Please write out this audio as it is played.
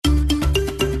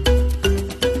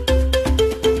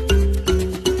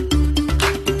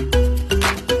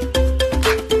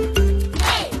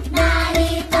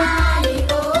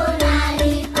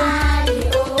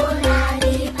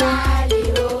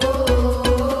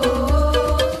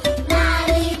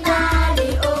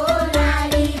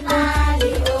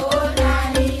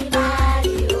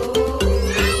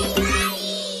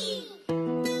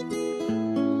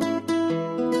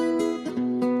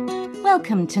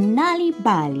to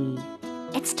Nal'ibali.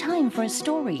 It's time for a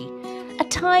story. A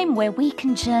time where we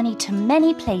can journey to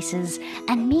many places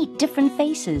and meet different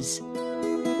faces.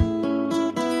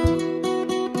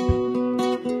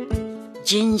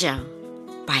 Ginger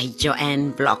by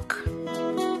Joanne Block.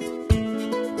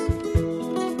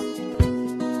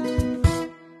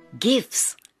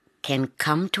 Gifts can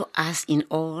come to us in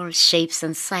all shapes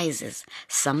and sizes.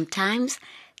 Sometimes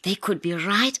they could be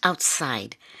right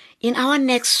outside. In our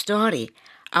next story,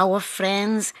 our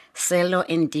friends Selo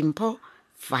and Dimpo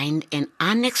find an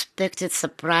unexpected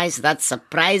surprise that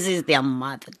surprises their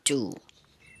mother too.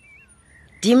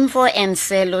 Dimpo and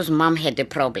Selo's mom had a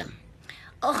problem.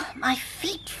 Oh, my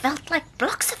feet felt like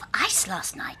blocks of ice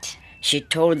last night. She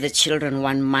told the children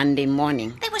one Monday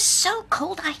morning. They were so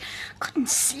cold I couldn't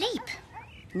sleep.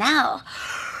 Now,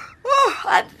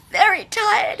 I'm very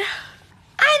tired.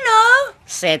 I know,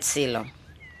 Said Selo.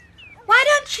 Why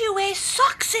don't you wear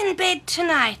socks in bed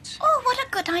tonight? Oh, what a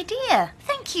good idea.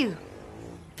 Thank you.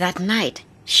 That night,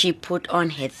 she put on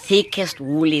her thickest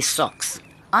woolly socks.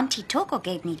 Auntie Toko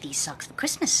gave me these socks for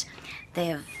Christmas.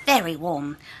 They're very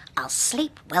warm. I'll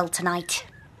sleep well tonight.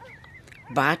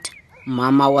 But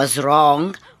Mama was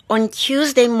wrong. On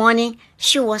Tuesday morning,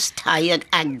 she was tired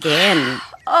again.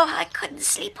 Oh, I couldn't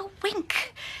sleep a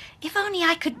wink. If only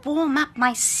I could warm up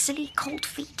my silly cold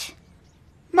feet.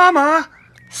 Mama,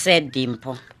 Said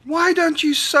Dimpo. why don't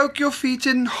you soak your feet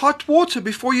in hot water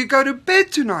before you go to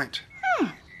bed tonight?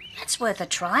 That's worth a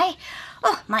try.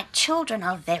 Oh, my children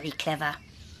are very clever.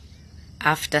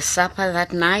 After supper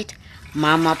that night,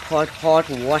 Mama poured hot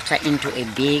water into a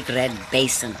big red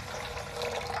basin.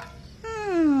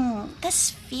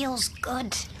 This feels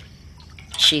good.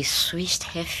 She swished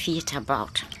her feet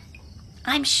about.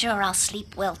 I'm sure I'll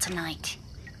sleep well tonight.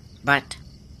 But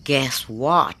guess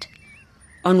what?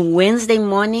 On Wednesday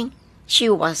morning, she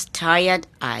was tired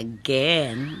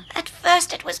again. At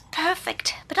first it was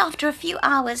perfect, but after a few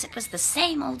hours it was the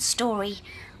same old story.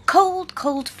 Cold,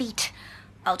 cold feet.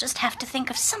 I'll just have to think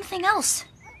of something else.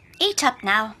 Eat up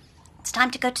now. It's time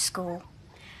to go to school.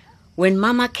 When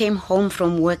Mama came home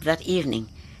from work that evening,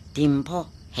 Dimpo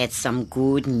had some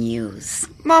good news.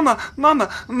 Mama,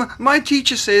 my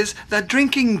teacher says that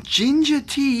drinking ginger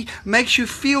tea makes you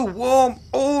feel warm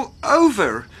all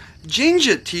over.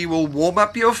 Ginger tea will warm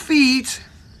up your feet.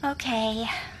 Okay.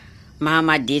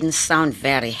 Mama didn't sound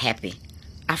very happy.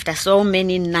 After so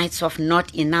many nights of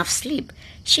not enough sleep,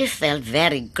 she felt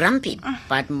very grumpy.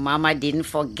 But Mama didn't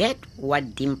forget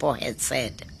what Dimpo had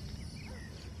said.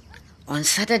 On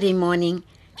Saturday morning,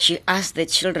 she asked the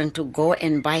children to go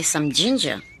and buy some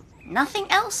ginger. Nothing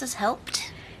else has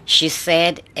helped. She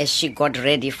said as she got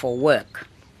ready for work.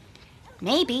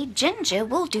 Maybe ginger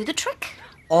will do the trick.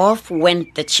 Off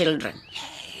went the children.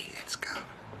 Let's go.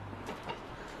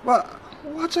 Well,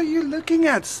 what are you looking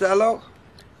at, Selo?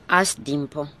 Asked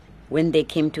Dimpo. When they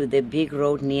came to the big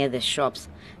road near the shops,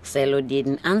 Selo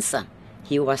didn't answer.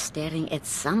 He was staring at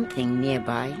something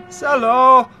nearby.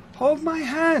 Selo, hold my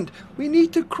hand. We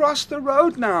need to cross the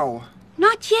road now.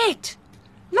 Not yet.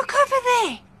 Look over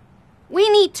there. We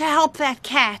need to help that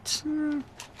cat.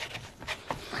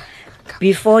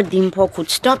 Before Dimpo could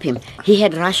stop him, he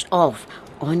had rushed off.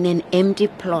 On an empty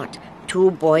plot,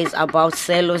 two boys about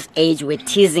Selo's age were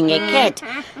teasing a cat.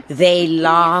 They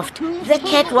laughed. The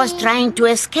cat was trying to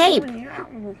escape.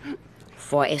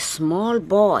 For a small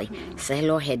boy,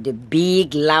 Selo had a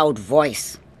big, loud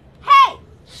voice. Hey,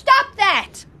 stop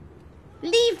that.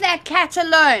 Leave that cat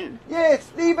alone.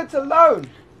 Yes, leave it alone.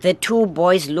 The two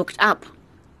boys looked up.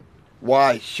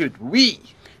 Why should we?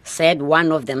 Said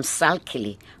one of them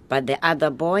sulkily, but the other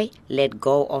boy let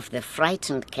go of the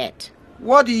frightened cat.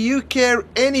 What do you care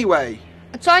anyway?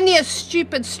 It's only a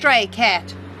stupid stray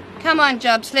cat. Come on,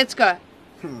 Jobs, let's go.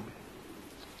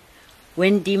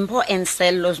 When Dimpo and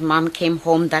Selo's mom came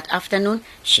home that afternoon,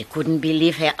 she couldn't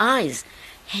believe her eyes.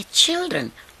 Her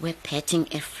children were petting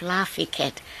a fluffy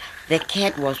cat. The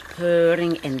cat was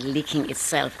purring and licking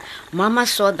itself. Mama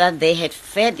saw that they had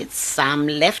fed it some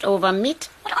leftover meat.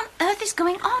 What on earth is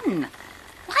going on?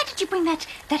 Why did you bring that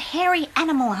hairy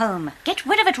animal home? Get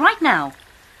rid of it right now.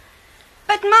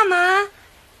 But, Mama,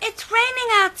 it's raining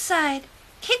outside.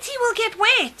 Kitty will get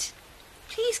wet.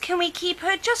 Please, can we keep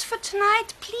her just for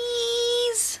tonight,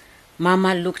 please?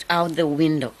 Mama looked out the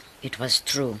window. It was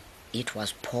true. It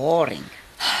was pouring.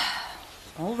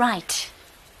 All right.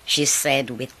 She said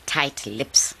with tight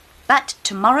lips. But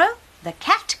tomorrow, the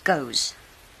cat goes.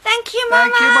 Thank you,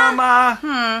 Mama. Thank you,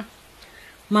 Mama.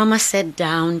 Mama sat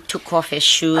down, took off her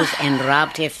shoes and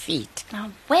rubbed her feet.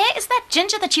 Now, where is that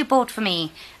ginger that you bought for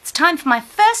me? It's time for my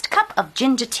first cup of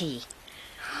ginger tea.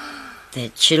 The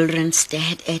children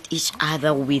stared at each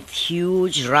other with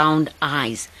huge round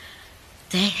eyes.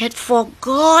 They had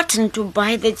forgotten to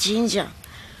buy the ginger.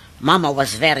 Mama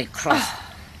was very cross.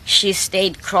 She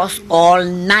stayed cross all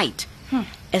night.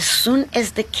 As soon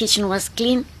as the kitchen was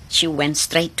clean, she went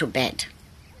straight to bed.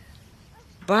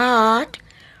 But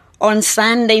on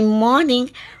Sunday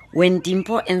morning, when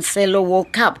Dimpo and Selo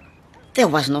woke up, there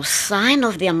was no sign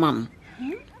of their mom.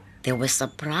 They were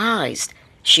surprised.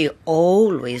 She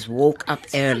always woke up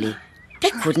early. They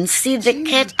couldn't see the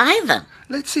cat either.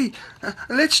 Let's see.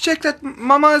 Let's check that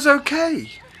Mama is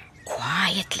okay.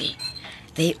 Quietly,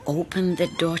 they opened the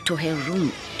door to her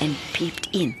room and peeped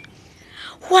in.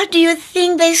 What do you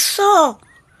think they saw?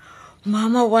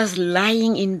 Mama was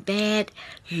lying in bed,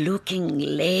 looking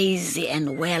lazy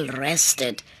and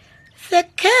well-rested. The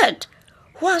cat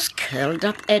was curled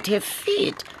up at her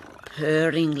feet,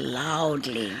 purring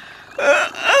loudly.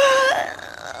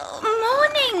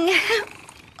 Morning!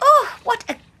 Oh, what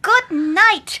a good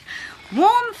night!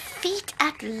 Warm feet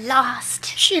at last.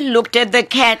 She looked at the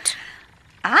cat.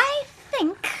 I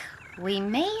think we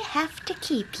may have to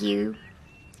keep you.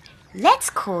 Let's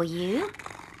call you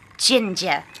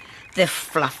Ginger. The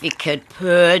fluffy cat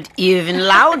purred even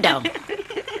louder.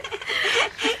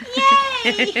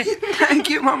 Yay! Thank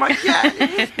you, Mama.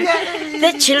 Yay! Yay!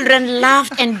 The children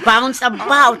laughed and bounced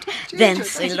about. Then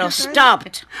Silo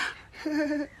stopped.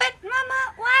 But, Mama,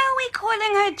 why are we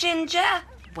calling her Ginger?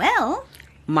 Well,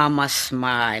 Mama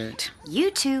smiled.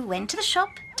 you two went to the shop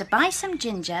to buy some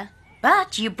ginger,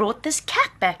 but you brought this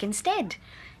cat back instead.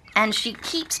 And she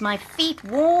keeps my feet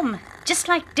warm, just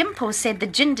like Dimple said the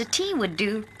ginger tea would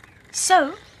do.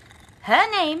 So, her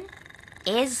name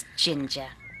is Ginger.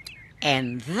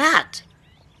 And that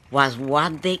was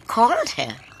what they called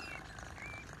her.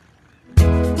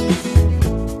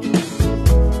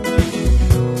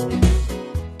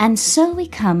 And so we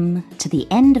come to the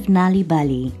end of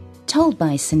Nal'ibali, told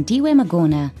by Sindiwe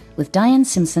Magona with Diane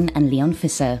Simpson and Leon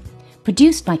Fisser,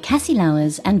 produced by Cassie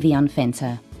Lowers and Vion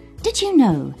Fenter. Did you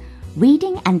know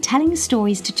reading and telling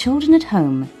stories to children at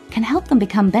home can help them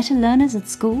become better learners at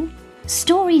school?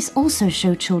 Stories also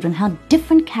show children how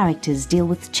different characters deal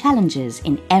with challenges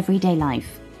in everyday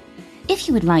life. If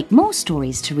you would like more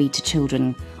stories to read to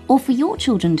children, or for your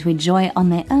children to enjoy on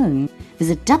their own,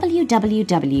 visit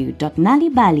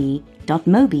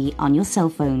www.nalibali.mobi on your cell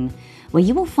phone, where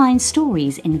you will find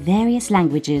stories in various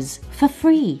languages for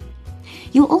free.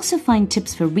 You'll also find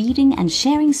tips for reading and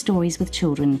sharing stories with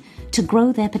children to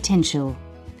grow their potential.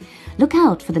 Look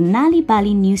out for the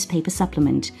Nal'ibali newspaper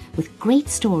supplement with great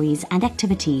stories and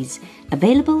activities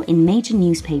available in major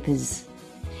newspapers.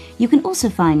 You can also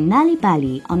find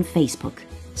Nal'ibali on Facebook.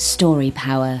 Story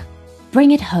Power.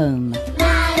 Bring it home.